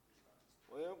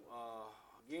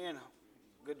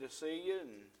good to see you,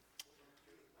 and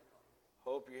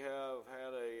hope you have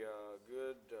had a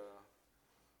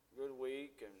good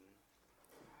week, and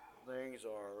things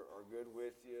are good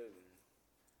with you, and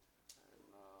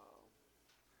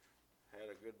had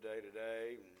a good day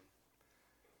today. And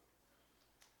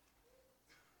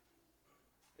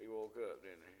he woke up,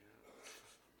 didn't he?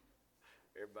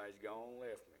 Everybody's gone,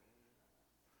 left me.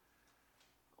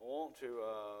 I want to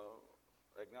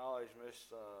acknowledge Miss.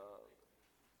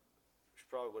 She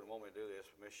probably wouldn't want me to do this,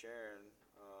 but Miss Sharon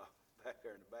back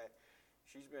there in the back,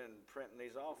 she's been printing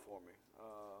these off for me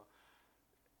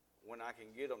when I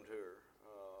can get them to her.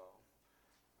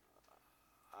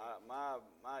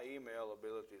 My email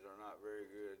abilities are not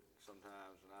very good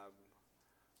sometimes, and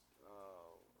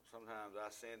sometimes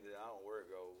I send it. I don't know where it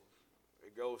goes.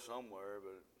 It goes somewhere,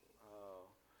 but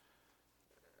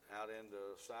out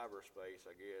into cyberspace,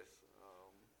 I guess.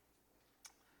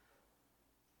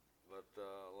 But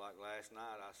like last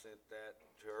night, I sent that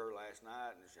to her last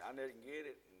night, and I didn't get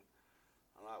it. And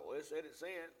I'm like, well, it said it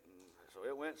sent, and so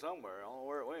it went somewhere. I don't know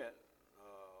where it went.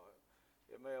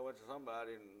 It may have went to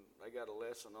somebody, and they got a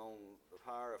lesson on the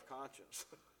power of conscience.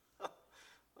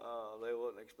 They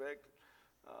wasn't expecting.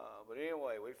 But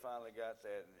anyway, we finally got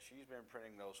that, and she's been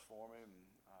printing those for me, and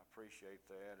I appreciate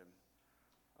that, and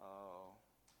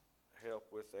help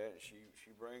with that. And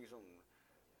she brings them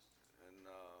and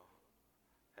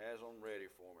has them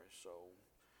ready for me. So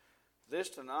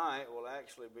this tonight will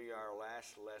actually be our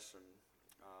last lesson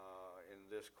in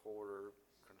this quarter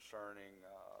concerning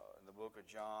in the book of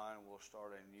John. We'll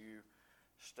start a new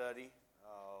study,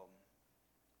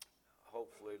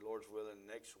 hopefully, Lord's willing,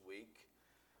 next week.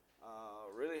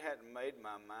 Really hadn't made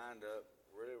my mind up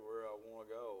really where I want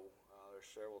to go. There's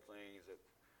several things that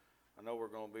I know we're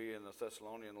going to be in the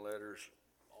Thessalonian letters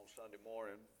on Sunday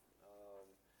morning.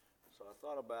 So I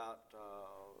thought about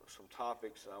some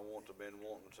topics that been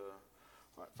wanting to.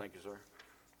 All right, thank you, sir.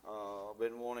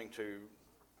 Been wanting to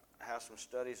have some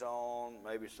studies on,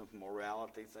 maybe some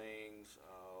morality things,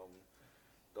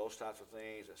 those types of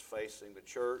things that's facing the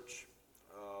church,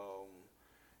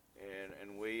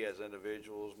 and we as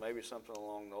individuals, maybe something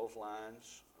along those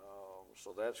lines.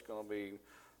 So that's going to be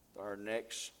our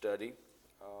next study.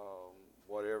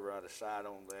 Whatever I decide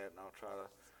on that, and I'll try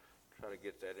to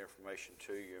get that information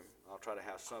to you. I'll try to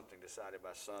have something decided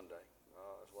by Sunday.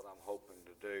 Is what I'm hoping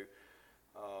to do.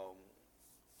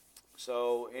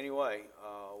 So anyway,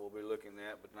 we'll be looking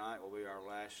at, but tonight will be our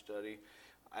last study.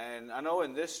 And I know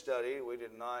in this study we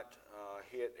did not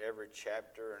hit every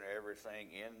chapter and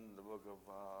everything in the book of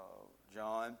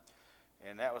John,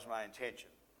 and that was my intention,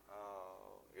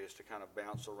 is to kind of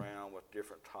bounce around with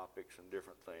different topics and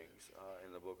different things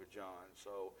in the book of John.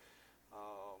 So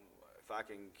if I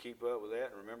can keep up with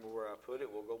that and remember where I put it,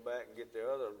 we'll go back and get the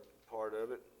other part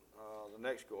of it the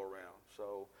next go around.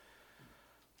 So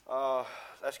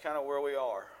that's kind of where we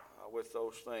are with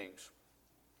those things.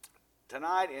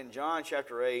 Tonight in John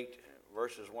chapter 8,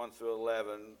 verses 1 through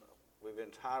 11, we've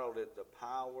entitled it, The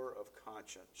Power of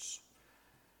Conscience.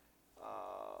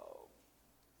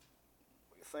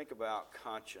 Think about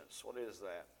conscience. What is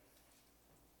that?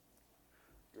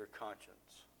 Your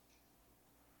conscience.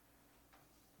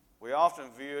 We often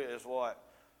view it as what?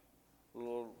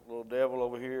 Little devil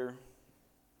over here,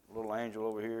 little angel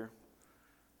over here,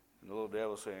 and the little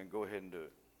devil saying, go ahead and do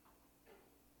it.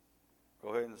 Go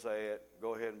ahead and say it.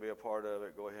 Go ahead and be a part of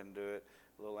it. Go ahead and do it.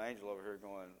 The little angel over here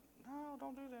going, no,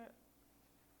 don't do that.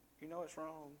 You know it's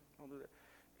wrong. Don't do that.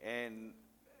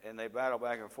 And they battle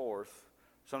back and forth.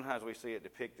 Sometimes we see it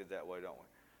depicted that way, don't we?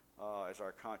 As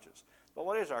our conscience. But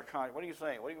what is our conscience? What do you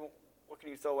think? What can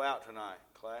you throw out tonight,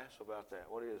 class, about that?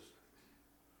 What is?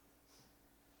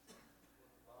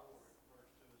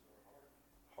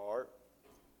 Heart.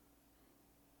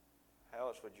 How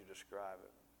else would you describe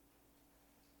it?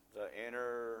 The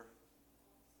inner.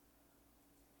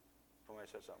 Somebody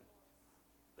said something.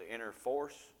 The inner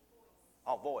force.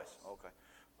 Oh, voice. Okay.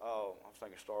 Oh, I was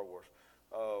thinking Star Wars.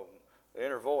 The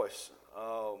inner voice.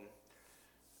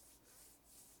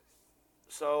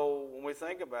 So when we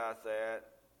think about that,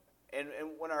 and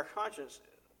when our conscience,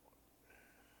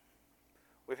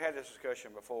 we've had this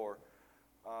discussion before.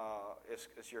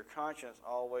 Is your conscience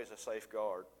always a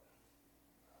safeguard?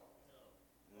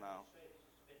 No.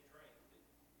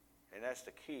 And that's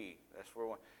the key. That's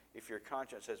where if your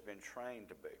conscience has been trained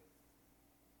to be.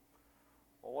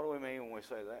 Well, what do we mean when we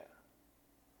say that?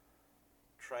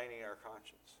 Training our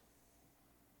conscience.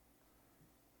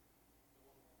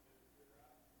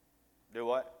 Do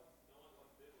what?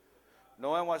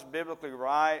 Knowing what's biblically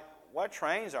right. What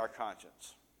trains our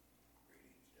conscience?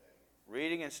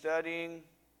 Reading and studying.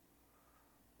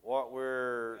 What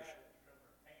we're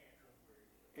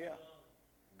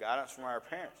guidance from our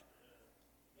parents.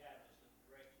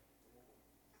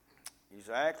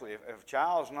 Exactly. If a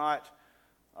child's not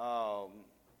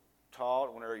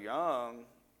taught when they're young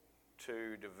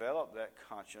to develop that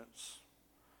conscience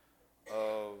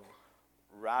of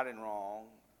right and wrong,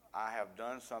 I have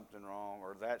done something wrong,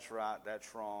 or that's right,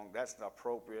 that's wrong, that's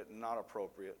appropriate, not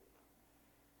appropriate,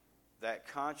 that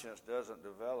conscience doesn't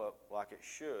develop like it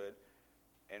should.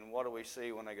 And what do we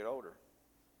see when they get older?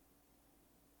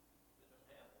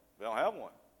 They don't have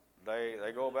one. They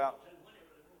go about,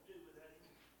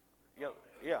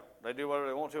 yeah, they do whatever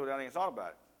they want to without even thought about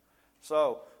it.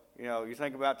 So, you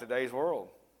think about today's world.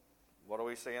 What are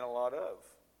we seeing a lot of?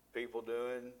 People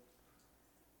doing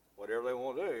whatever they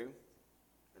want to do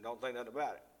and don't think nothing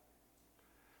about it.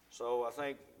 So I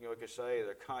think, we could say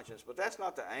the conscience, but that's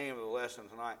not the aim of the lesson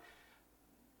tonight.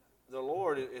 The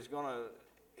Lord is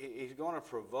He's going to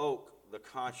provoke the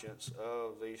conscience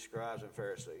of these scribes and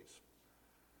Pharisees.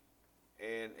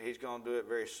 And He's going to do it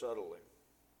very subtly.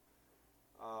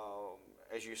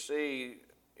 As you see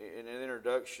in an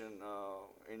introduction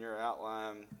in your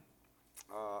outline,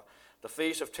 the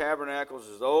Feast of Tabernacles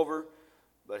is over,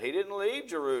 but He didn't leave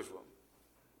Jerusalem.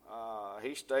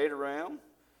 He stayed around.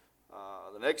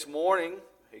 The next morning,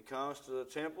 He comes to the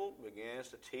temple, begins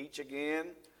to teach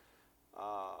again.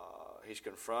 He's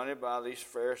confronted by these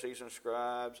Pharisees and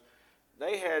scribes.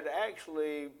 They had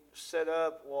actually set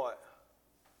up what?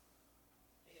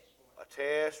 A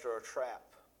test or a trap.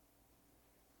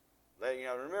 They,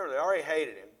 remember, they already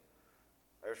hated Him.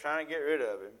 They were trying to get rid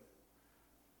of Him.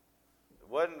 It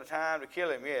wasn't the time to kill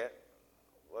Him yet.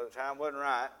 Well, the time wasn't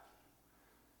right.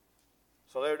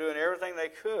 So they were doing everything they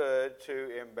could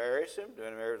to embarrass Him,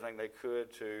 doing everything they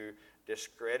could to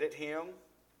discredit Him.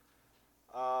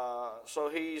 So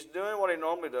He's doing what He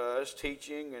normally does,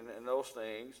 teaching and those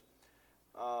things.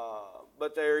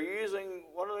 But they're using,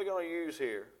 what are they going to use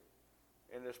here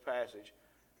in this passage?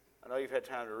 I know you've had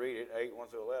time to read it, 8, 1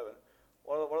 through 11.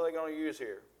 What are they going to use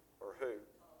here? Or who?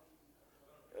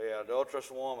 Yeah, adulterous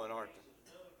woman, aren't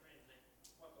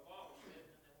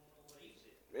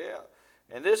they? Yeah.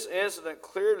 And this incident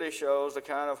clearly shows the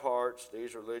kind of hearts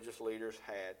these religious leaders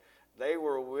had. They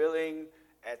were willing,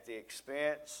 at the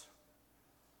expense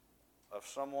of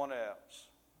someone else,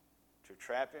 to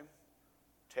trap Him,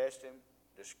 test Him,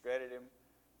 discredit Him,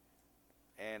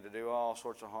 and to do all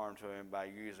sorts of harm to Him by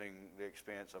using the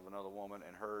expense of another woman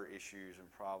and her issues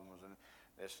and problems and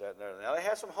this, that, and there. Now, they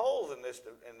had some holes in this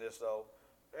though.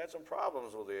 They had some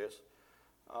problems with this.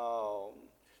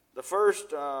 The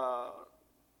first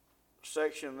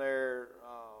section there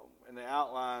in the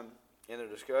outline in the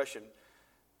discussion,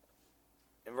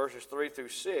 in verses 3 through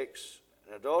 6,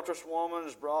 an adulterous woman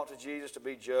is brought to Jesus to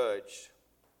be judged.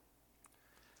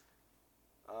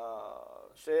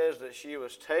 Says that she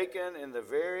was taken in the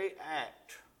very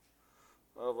act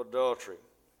of adultery.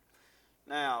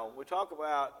 Now, we've heard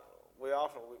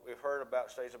about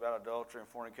states about adultery and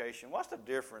fornication. What's the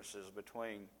differences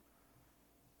between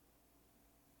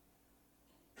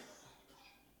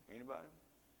anybody?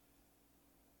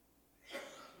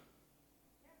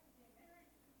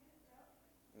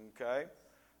 Okay.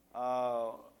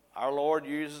 Our Lord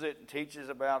uses it and teaches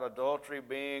about adultery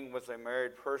being with a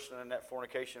married person and that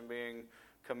fornication being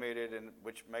committed, and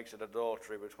which makes it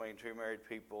adultery between two married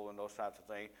people and those types of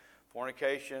things.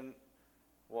 Fornication,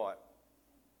 what?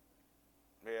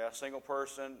 Yeah, single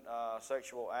person,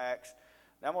 sexual acts.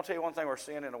 Now, I'm going to tell you one thing we're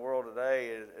seeing in the world today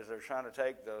is they're trying to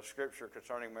take the scripture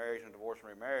concerning marriage and divorce and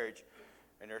remarriage,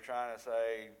 and they're trying to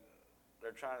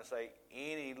say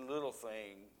any little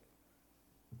thing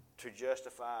to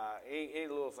justify, any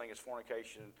little thing is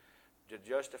fornication, to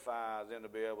justify them to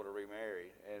be able to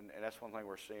remarry. And that's one thing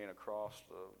we're seeing across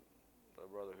the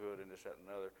brotherhood and this, that, and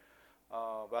another.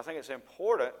 But I think it's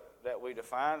important that we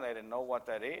define that and know what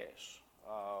that is.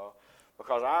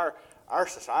 Because our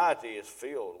society is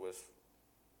filled with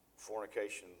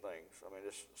fornication things. I mean,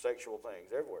 just sexual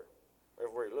things everywhere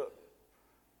you look.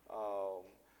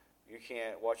 You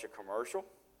can't watch a commercial.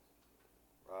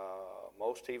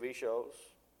 Most TV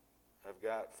shows have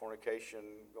got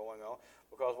fornication going on,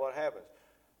 because what happens?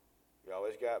 You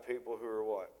always got people who are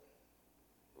what?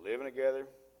 Living together,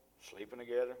 sleeping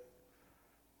together.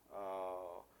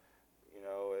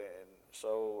 And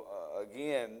so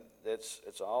again, it's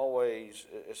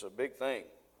a big thing.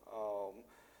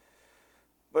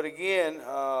 But again,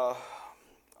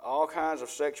 all kinds of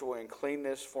sexual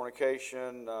uncleanness,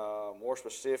 fornication, more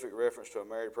specific reference to a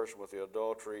married person with the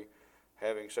adultery,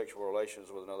 having sexual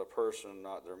relations with another person,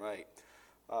 not their mate.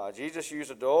 Jesus used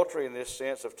adultery in this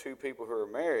sense of two people who are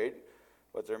married,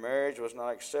 but their marriage was not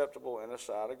acceptable in the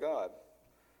sight of God.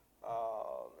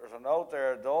 there's a note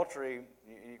there, adultery,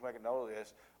 you can make a note of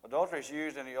this. Adultery is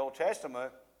used in the Old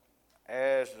Testament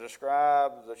as to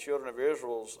describe the children of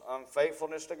Israel's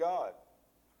unfaithfulness to God.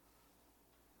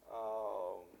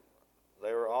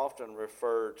 They were often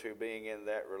referred to being in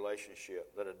that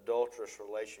relationship, that adulterous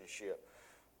relationship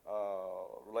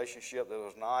that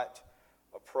was not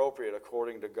appropriate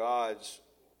according to God's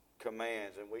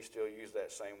commands. And we still use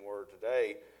that same word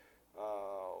today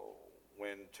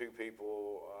when two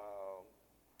people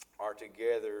are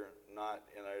together, not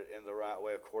in the right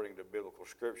way according to biblical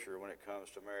scripture when it comes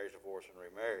to marriage, divorce, and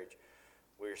remarriage.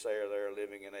 We say they're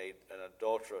living in an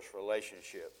adulterous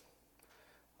relationship.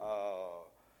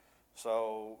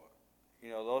 So,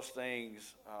 those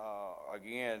things,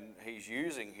 again, he's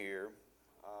using here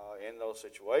in those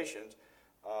situations.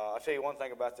 I'll tell you one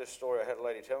thing about this story. I had a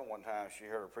lady tell me one time, she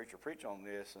heard a preacher preach on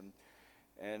this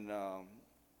and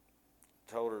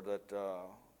told her that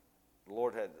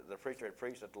the preacher had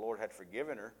preached that the Lord had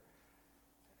forgiven her.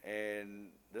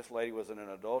 And this lady was in an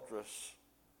adulterous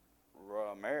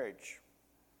marriage.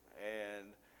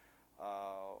 And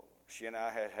she and I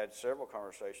had several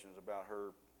conversations about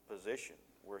her position,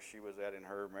 where she was at in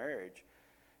her marriage.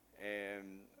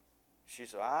 And she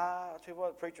said, I'll tell you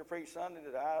what, the preacher preached Sunday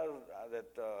that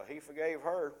he forgave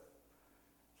her.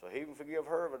 So he can forgive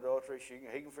her of adultery.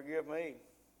 He can forgive me.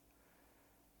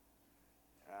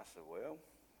 And I said, well,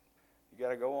 you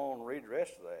got to go on and read the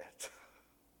rest of that.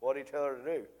 What did he tell her to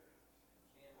do?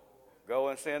 Go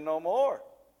and sin no more.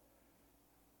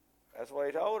 That's what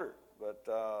he told her, but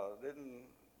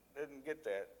didn't get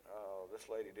that. This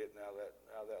lady didn't out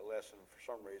of that lesson for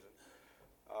some reason.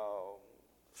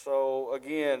 So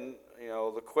again,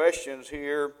 the questions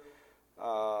here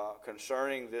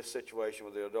concerning this situation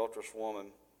with the adulterous woman,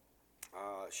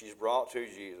 she's brought to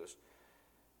Jesus.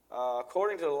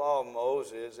 According to the law of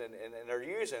Moses, and they're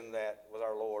using that with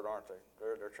our Lord, aren't they?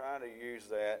 They're trying to use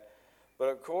that. But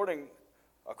according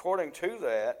to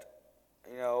that,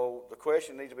 the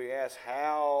question needs to be asked,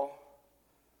 how...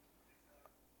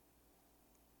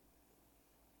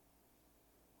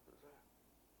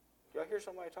 Did I hear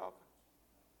somebody talking?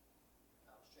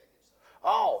 I was checking something.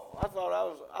 Oh, I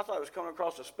thought it was coming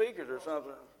across the speakers or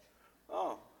something.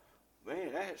 Oh,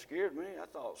 man, that scared me. I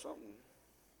thought something...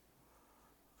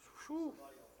 Whew.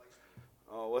 Somebody on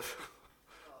Facebook. Oh, was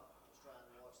trying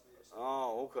to watch this.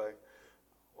 Oh, okay.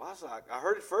 Well, I was like, I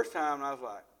heard it first time, and I was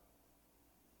like,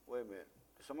 wait a minute.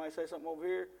 Did somebody say something over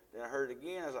here? Then I heard it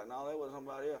again. I was like, no, that wasn't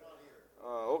somebody else.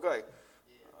 Okay.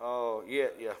 Oh, yeah.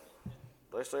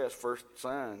 They say that's first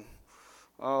sign.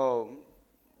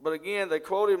 But again, they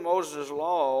quoted Moses'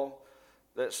 law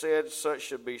that said such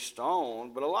should be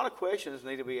stoned. But a lot of questions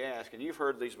need to be asked, and you've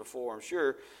heard these before, I'm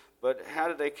sure. But how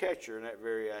did they catch her in that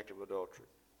very act of adultery?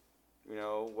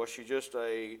 Was she just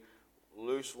a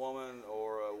loose woman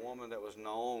or a woman that was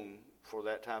known for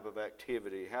that type of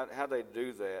activity? How they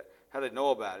do that? How they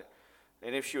know about it?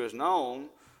 And if she was known,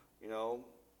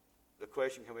 the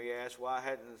question can be asked, why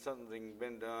hadn't something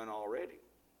been done already?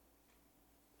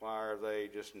 Why are they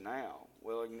just now?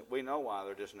 Well, we know why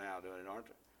they're just now doing it, aren't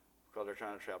they? Because they're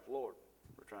trying to trap the Lord.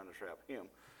 They're trying to trap him.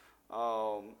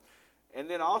 And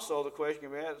then also the question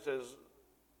can be asked says,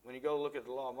 when you go look at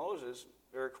the law of Moses,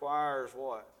 it requires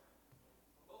what?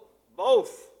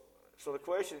 Both. So the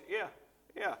question, yeah.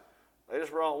 They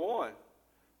just brought one.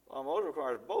 The law of Moses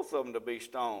requires both of them to be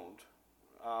stoned.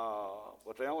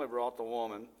 But they only brought the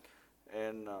woman.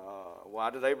 And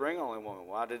why did they bring only one?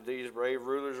 Why did these brave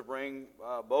rulers bring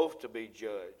both to be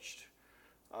judged?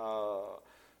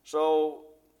 So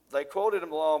they quoted in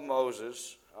the law of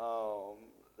Moses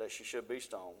that she should be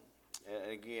stoned.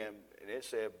 And again, it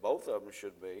said both of them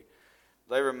should be.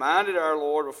 They reminded our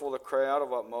Lord before the crowd of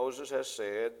what Moses has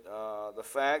said. The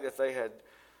fact that they had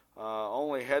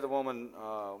only had the woman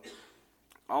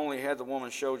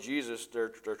show Jesus their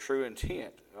true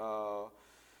intent.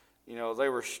 They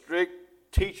were strict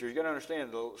teachers. You got to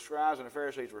understand, the scribes and the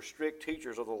Pharisees were strict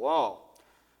teachers of the law.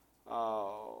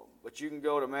 But you can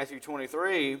go to Matthew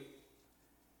 23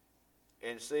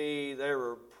 and see they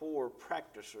were poor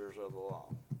practicers of the law.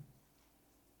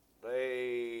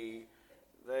 They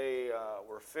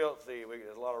were filthy.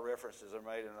 There's a lot of references are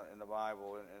made in the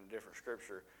Bible and in different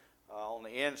scripture. On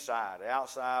the inside, the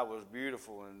outside was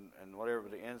beautiful and whatever,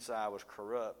 but the inside was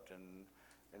corrupt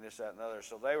and this, that, and other.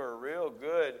 So they were real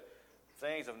good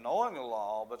things of knowing the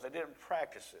law, but they didn't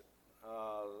practice it.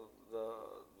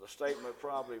 The statement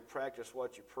probably practice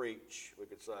what you preach, we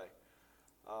could say.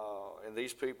 And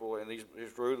these people and these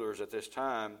rulers at this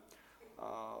time,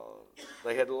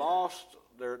 they had lost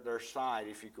their sight,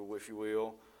 if you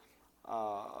will,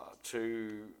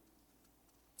 to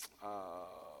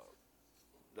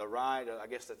the right, I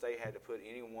guess, that they had to put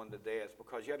anyone to death,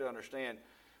 because you have to understand,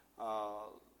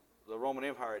 the Roman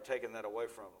Empire had taken that away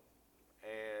from them,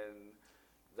 and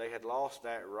they had lost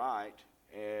that right.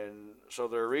 And so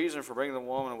their reason for bringing the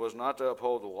woman was not to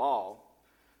uphold the law.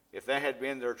 If that had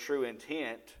been their true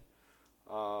intent,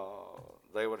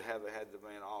 they would have had the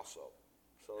man also.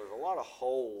 So there's a lot of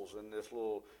holes in this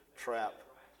little trap.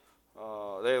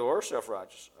 They were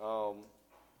self-righteous. So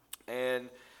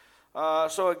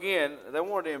again, they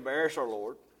wanted to embarrass our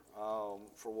Lord for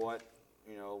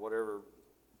whatever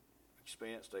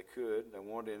expense they could. They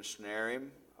wanted to ensnare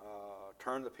him,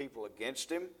 turn the people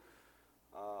against him.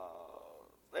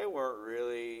 They weren't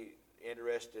really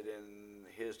interested in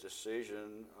his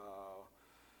decision,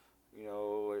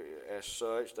 as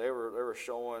such. They were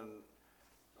showing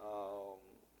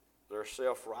their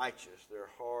self-righteous, their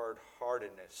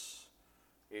hard-heartedness,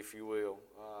 if you will,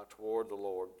 toward the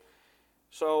Lord.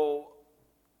 So,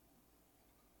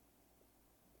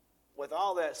 with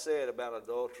all that said about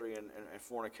adultery and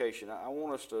fornication, I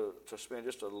want us to spend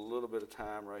just a little bit of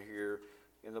time right here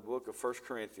in the book of 1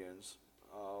 Corinthians,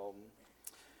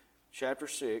 chapter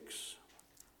 6,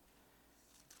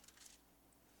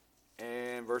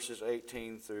 and verses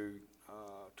 18 through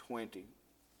 20.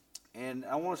 And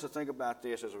I want us to think about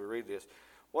this as we read this.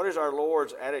 What is our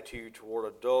Lord's attitude toward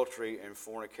adultery and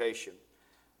fornication?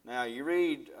 Now, you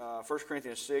read 1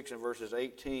 Corinthians 6 and verses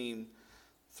 18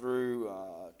 through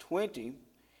 20,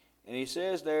 and he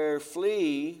says there,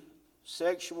 flee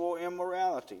sexual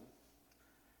immorality.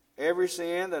 Every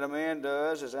sin that a man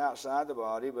does is outside the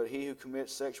body, but he who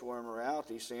commits sexual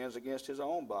immorality sins against his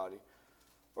own body.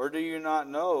 Or do you not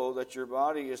know that your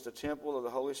body is the temple of the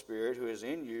Holy Spirit who is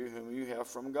in you, whom you have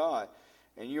from God,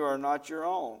 and you are not your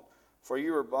own? For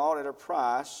you were bought at a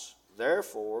price.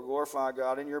 Therefore, glorify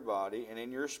God in your body and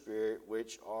in your spirit,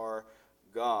 which are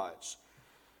God's.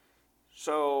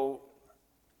 So,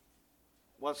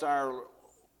 what's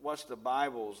the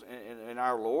Bible's and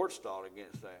our Lord's thought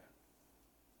against that?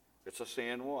 It's a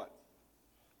sin what?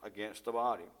 Against the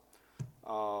body.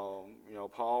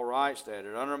 Paul writes that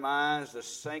it undermines the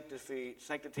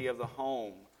sanctity of the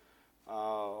home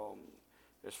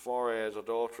as far as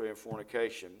adultery and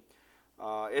fornication.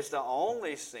 It's the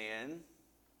only sin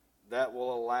that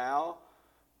will allow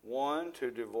one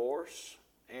to divorce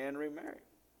and remarry.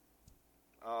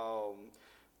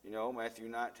 Matthew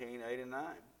 19, 8 and 9.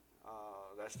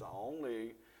 That's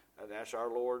our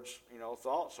Lord's,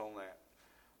 thoughts on that.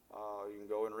 You can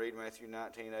go and read Matthew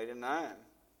 19, 8 and 9.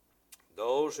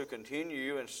 Those who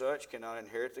continue in such cannot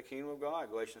inherit the kingdom of God.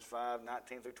 Galatians 5,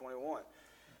 19 through 21.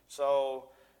 So,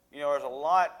 there's a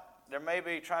lot. There may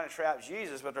be trying to trap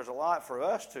Jesus, but there's a lot for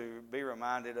us to be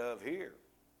reminded of here,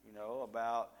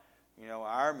 about,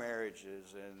 our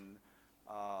marriages and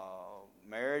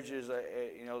marriages.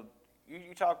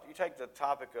 You take the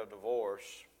topic of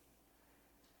divorce,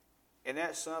 and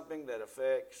that's something that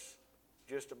affects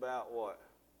just about what?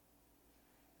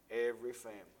 Every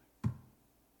family.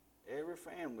 Every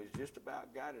family's just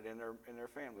about got it in their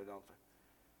family, don't they?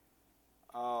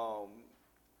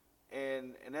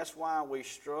 And that's why we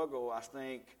struggle, I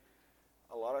think,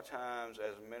 a lot of times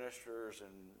as ministers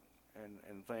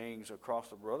and things across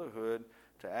the brotherhood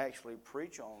to actually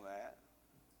preach on that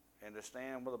and to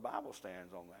stand where the Bible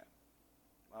stands on that.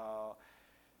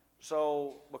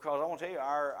 Because I want to tell you,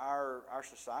 our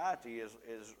society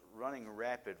is running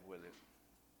rapid with it.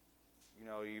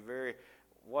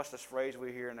 What's this phrase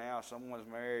we hear now? Someone's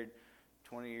married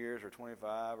 20 years or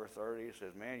 25 or 30. It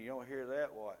says, man, you don't hear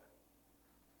that what?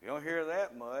 You don't hear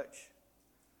that much.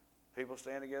 People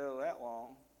staying together that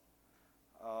long.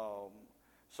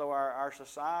 So our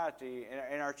society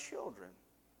and our children,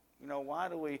 why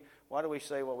do we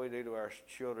say what we do to our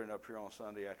children up here on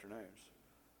Sunday afternoons?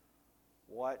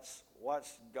 What's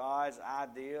God's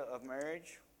idea of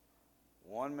marriage?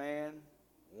 One man,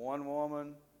 one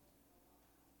woman.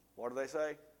 What do they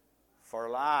say? For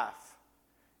life.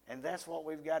 And that's what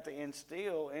we've got to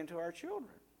instill into our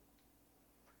children.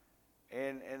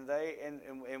 And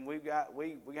we got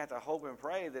to hope and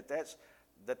pray that that's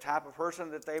the type of person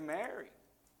that they marry,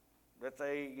 that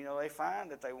they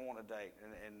find that they want to date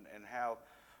and have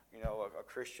a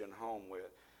Christian home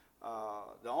with.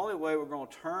 The only way we're going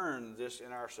to turn this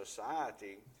in our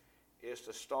society is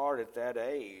to start at that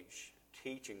age,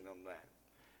 teaching them that.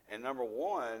 And number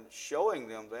one, showing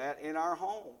them that in our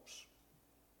homes.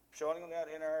 Showing them that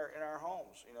in our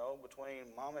homes,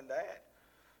 between mom and dad.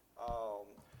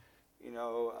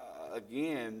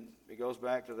 Again, it goes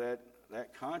back to that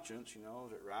conscience, is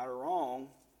it right or wrong?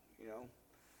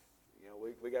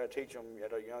 We got to teach them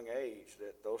at a young age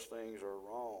that those things are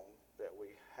wrong, that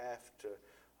we have to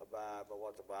abide by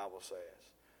what the Bible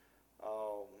says.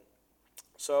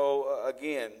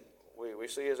 Again, we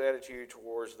see his attitude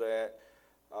towards that.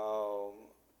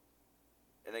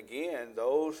 And again,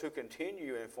 those who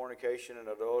continue in fornication and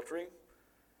adultery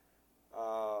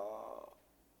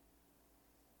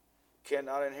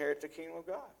cannot inherit the kingdom of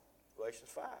God. Galatians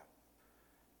 5.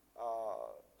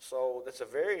 So that's a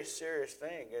very serious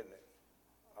thing, isn't it?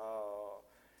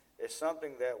 It's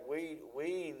something that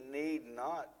we need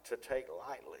not to take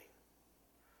lightly.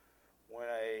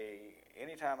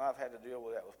 Anytime I've had to deal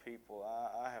with that with people,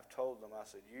 I have told them, I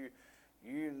said,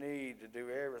 you need to do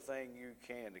everything you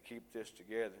can to keep this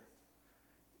together,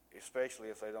 especially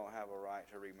if they don't have a right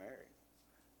to remarry,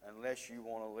 unless you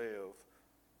want to live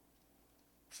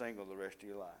single the rest of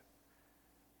your life.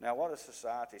 Now, what does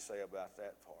society say about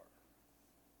that part?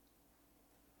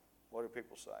 What do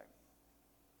people say?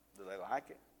 Do they like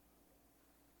it?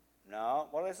 No.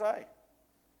 What do they say?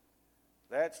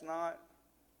 That's not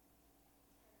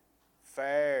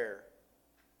fair.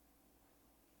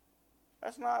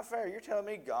 That's not fair. You're telling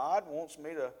me God wants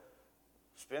me to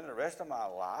spend the rest of my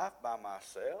life by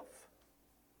myself?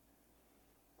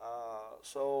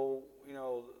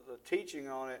 The teaching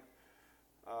on it,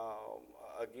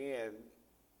 again,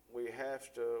 we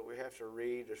have to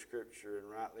read the Scripture and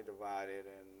rightly divide it,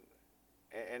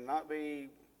 and not be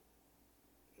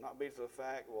to the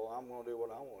fact, well, I'm going to do what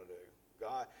I want to do.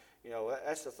 God,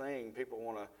 that's the thing. People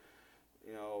want to,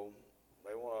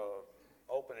 they want to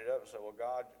open it up and say, well,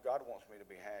 God wants me to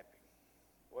be happy.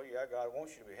 Well, yeah, God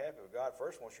wants you to be happy, but God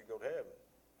first wants you to go to heaven.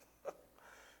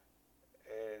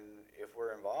 And if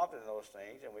we're involved in those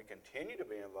things, and we continue to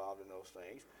be involved in those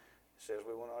things, it says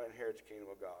we will not inherit the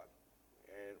kingdom of God.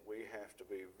 And we have to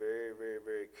be very, very,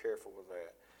 very careful with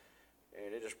that.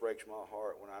 And it just breaks my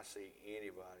heart when I see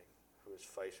anybody who is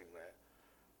facing that,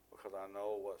 because I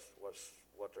know what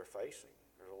they're facing.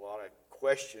 There's a lot of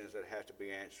questions that have to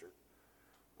be answered,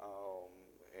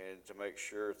 and to make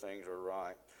sure things are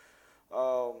right.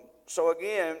 So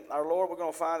again, our Lord, we're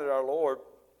going to find that our Lord,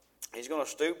 He's going to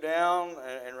stoop down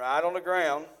and ride on the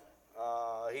ground.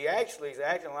 He's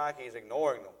acting like He's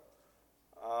ignoring them.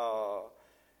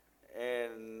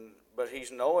 But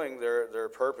He's knowing their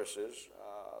purposes.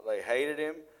 They hated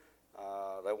Him.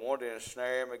 They wanted to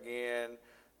ensnare Him again.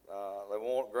 They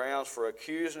want grounds for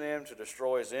accusing Him to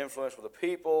destroy His influence with the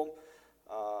people.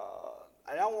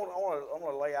 And I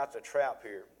want to lay out the trap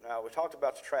here. Now, we talked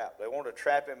about the trap. They wanted to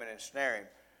trap Him and ensnare Him,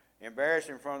 embarrass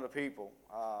Him in front of the people,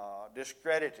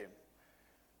 discredit Him.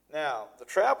 Now, the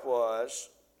trap was,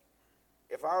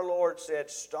 if our Lord said,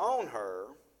 stone her,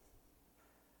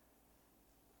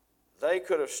 they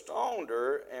could have stoned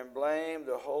her and blamed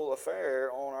the whole affair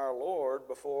on our Lord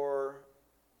before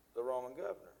the Roman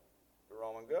governor, the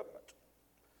Roman government.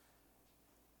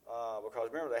 Because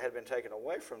remember, they had been taken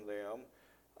away from them.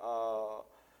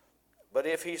 But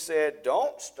if He said,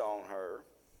 don't stone her,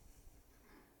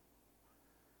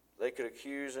 they could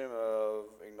accuse Him of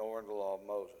ignoring the law of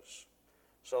Moses.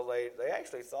 So they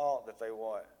actually thought that they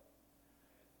what?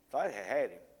 Thought they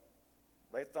had Him.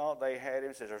 They thought they had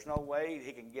Him. Says, there's no way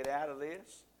He can get out of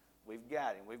this. We've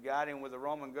got Him. We've got Him with the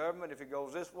Roman government if it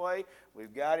goes this way.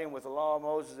 We've got Him with the law of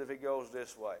Moses if it goes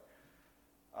this way.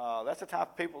 That's the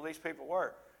type of people these people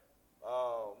were.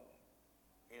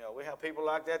 We have people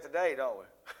like that today, don't we?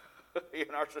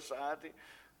 In our society.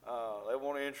 They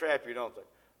want to entrap you, don't they?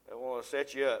 They want to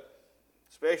set you up.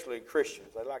 Especially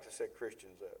Christians. They like to set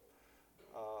Christians up.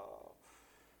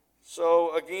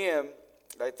 So again,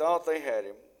 they thought they had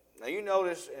Him. Now you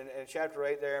notice in chapter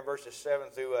 8 there in verses 7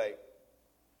 through 8,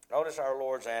 notice our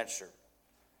Lord's answer.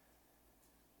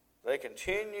 They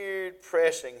continued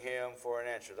pressing Him for an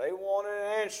answer. They wanted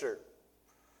an answer.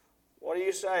 What do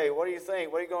you say? What do you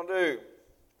think? What are you going to do?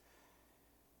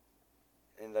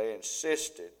 And they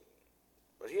insisted.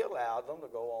 But He allowed them to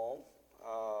go on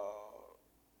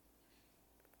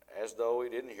as though He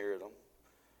didn't hear them.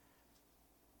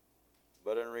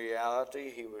 But in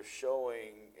reality, He was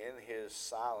showing in His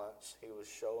silence, He was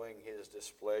showing His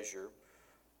displeasure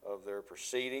of their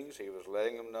proceedings. He was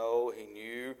letting them know He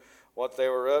knew what they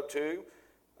were up to.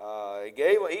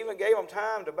 He even gave them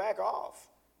time to back off.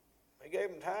 He gave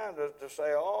them time to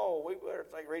say, oh, we better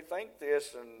rethink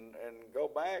this and go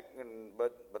back.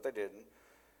 But they didn't.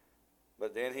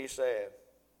 But then He said,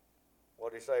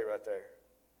 what did He say right there?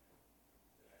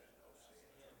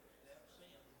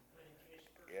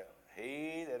 Yeah,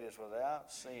 he that is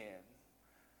without sin,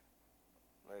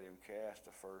 let him cast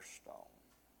the first stone.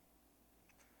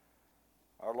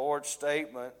 Our Lord's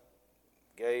statement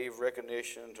gave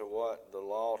recognition to what the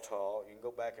law taught. You can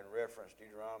go back and reference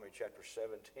Deuteronomy chapter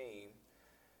 17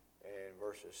 and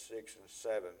verses 6 and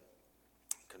 7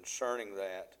 concerning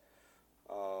that.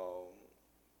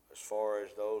 as far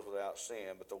as those without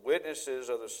sin. But the witnesses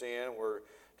of the sin were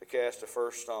to cast the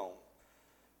first stone.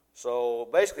 So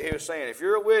basically he was saying, if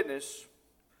you're a witness,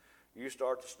 you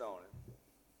start the stoning.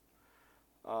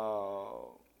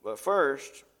 But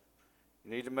first,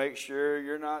 you need to make sure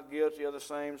you're not guilty of the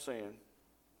same sin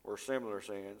or similar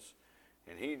sins.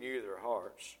 And he knew their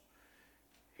hearts.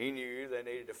 He knew they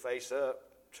needed to face up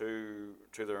to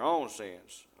their own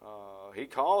sins. He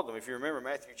called them, if you remember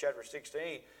Matthew chapter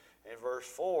 16 and verse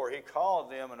 4, he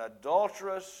called them an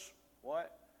adulterous,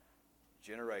 what?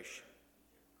 Generation.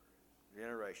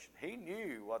 He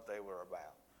knew what they were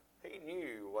about. He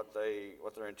knew what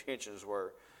their intentions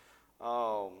were.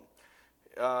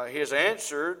 His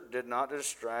answer did not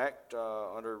distract,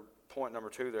 under point number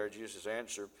 2 there, Jesus'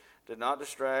 answer, did not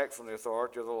distract from the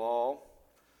authority of the law,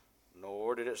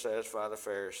 nor did it satisfy the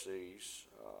Pharisees.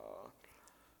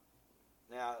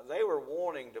 Now, they were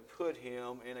wanting to put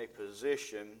him in a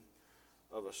position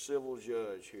of a civil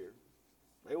judge here.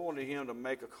 They wanted him to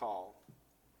make a call.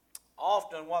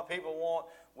 Often what people want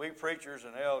we preachers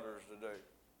and elders to do,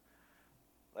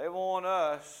 they want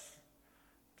us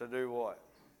to do what?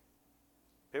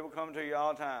 People come to you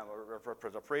all the time, or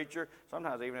as a preacher,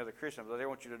 sometimes even as a Christian, but they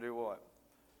want you to do what?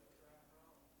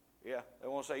 Yeah, they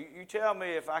want to say, you tell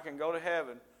me if I can go to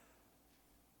heaven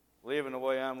living the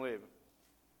way I'm living.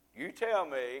 You tell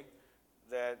me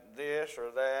that this or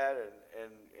that,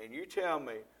 and you tell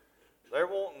me. They're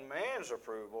wanting man's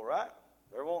approval, right?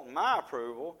 They're wanting my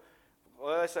approval.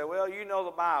 Well, they say, well, you know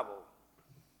the Bible.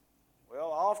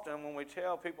 Well, often when we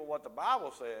tell people what the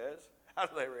Bible says, how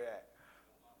do they react?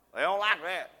 They don't like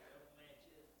that.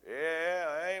 Yeah,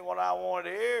 that ain't what I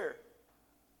wanted to hear.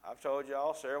 I've told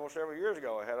y'all several years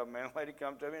ago, I had a man and lady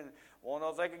come to me and wanted to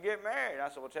know if they could get married. I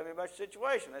said, well, tell me about your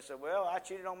situation. They said, well, I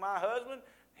cheated on my husband.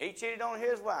 He cheated on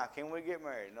his wife. Can we get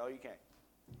married? No, you can't.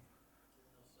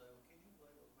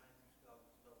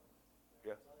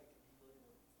 Yeah.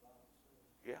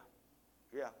 Yeah.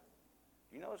 Yeah.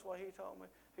 You notice what he told me?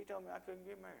 He told me I couldn't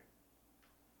get married.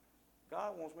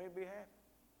 God wants me to be happy.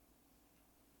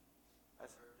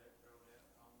 That's,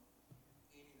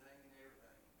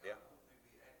 yeah.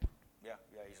 Yeah,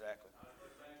 exactly.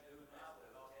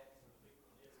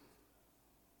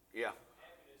 Yeah.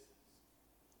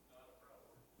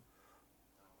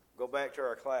 Go back to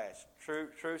our class.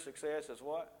 True success is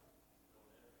what?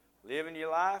 Living your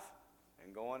life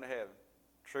and going to heaven.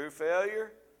 True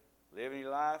failure, living your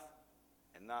life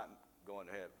and not going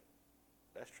to heaven.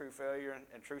 That's true failure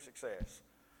and true success.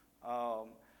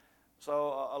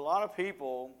 So a lot of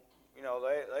people, you know,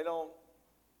 they don't,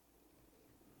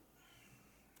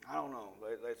 I don't know,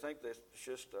 they think that it's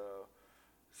just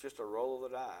a roll of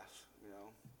the dice, you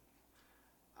know.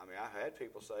 I mean, I've had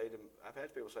people say to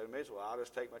me, well, I'll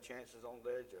just take my chances on the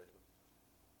day of judgment.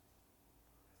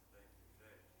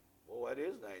 Well, that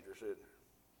is dangerous, isn't it?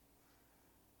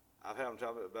 I've had them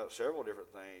talk about several different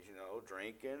things, you know,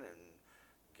 drinking and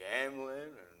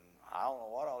gambling and I don't know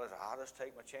what all this. I'll just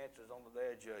take my chances on the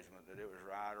day of judgment that it was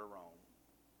right or wrong.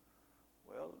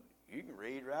 Well, you can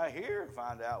read right here and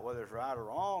find out whether it's right or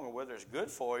wrong or whether it's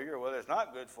good for you or whether it's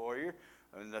not good for you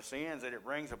and the sins that it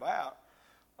brings about.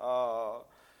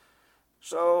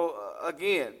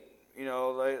 Again, you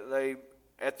know, they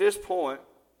at this point,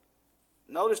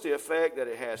 notice the effect that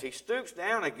it has. He stoops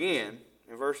down again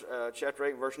in chapter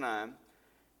 8, verse 9,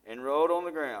 and wrote on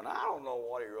the ground. I don't know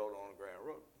what he wrote on the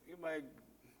ground.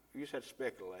 You said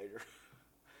speculator.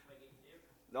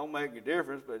 Don't make a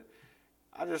difference, but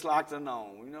I just like to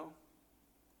know, you know.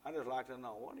 I just like to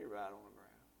know, what did he write on the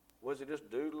ground? Was he just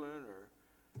doodling, or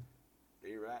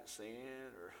did he write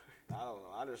sin, or I don't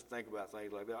know. I just think about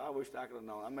things like that. I wish I could have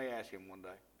known. I may ask him one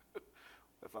day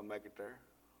if I make it there,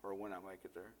 or when I make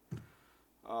it there.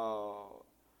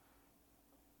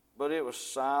 But it was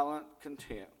silent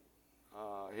contempt.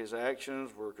 His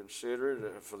actions were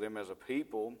considered for them as a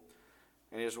people,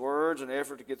 and his words an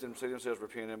effort to get them to see themselves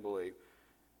repent and believe.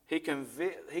 He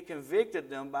convicted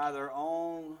them by their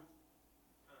own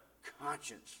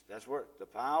conscience. That's where the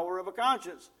power of a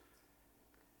conscience.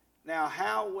 Now,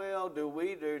 how well do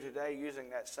we do today using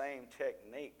that same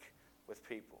technique with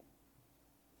people?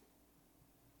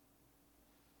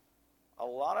 A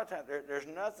lot of times, there's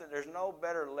no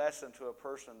better lesson to a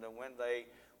person than when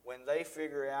they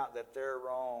figure out that they're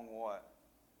wrong, what?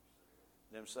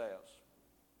 Themselves.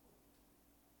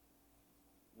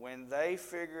 When they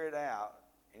figure it out,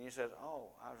 and you said, oh,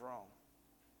 I was wrong.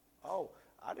 Oh,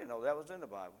 I didn't know that was in the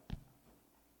Bible.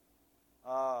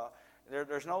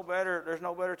 There's no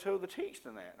better tool to teach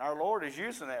than that. And our Lord is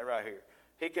using that right here.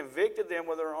 He convicted them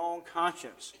with their own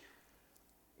conscience.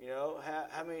 You know,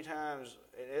 how many times,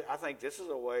 I think this is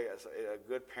a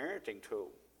good parenting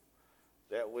tool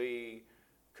that we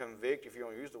convict, if you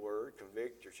want to use the word,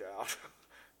 convict your child,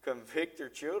 convict your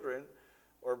children,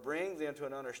 or bring them to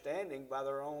an understanding by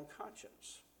their own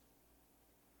conscience.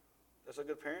 That's a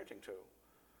good parenting tool.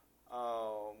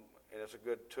 And it's a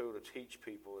good tool to teach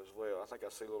people as well. I think I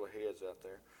see little heads out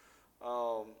there.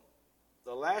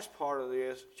 The last part of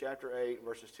this, chapter 8,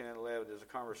 verses 10 and 11, is a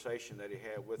conversation that he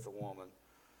had with the woman.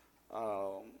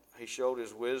 He showed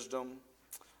his wisdom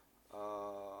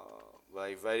by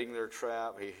evading their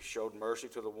trap. He showed mercy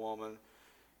to the woman.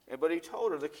 But he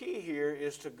told her the key here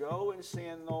is to go and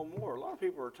sin no more. A lot of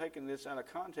people are taking this out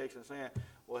of context and saying,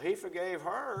 well, he forgave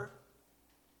her,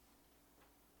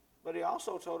 but he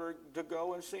also told her to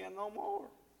go and sin no more.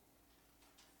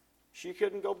 She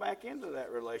couldn't go back into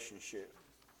that relationship.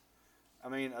 I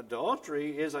mean,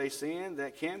 adultery is a sin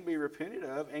that can be repented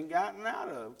of and gotten out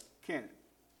of, can it?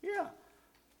 Yeah.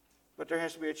 But there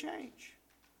has to be a change.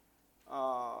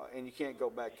 And you can't go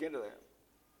back into that.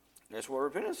 That's what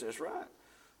repentance is, right?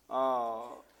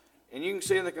 And you can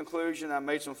see in the conclusion, I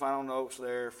made some final notes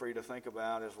there for you to think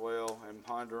about as well and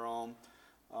ponder on.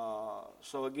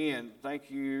 So again,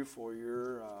 thank you for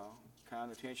your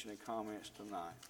kind attention and comments tonight.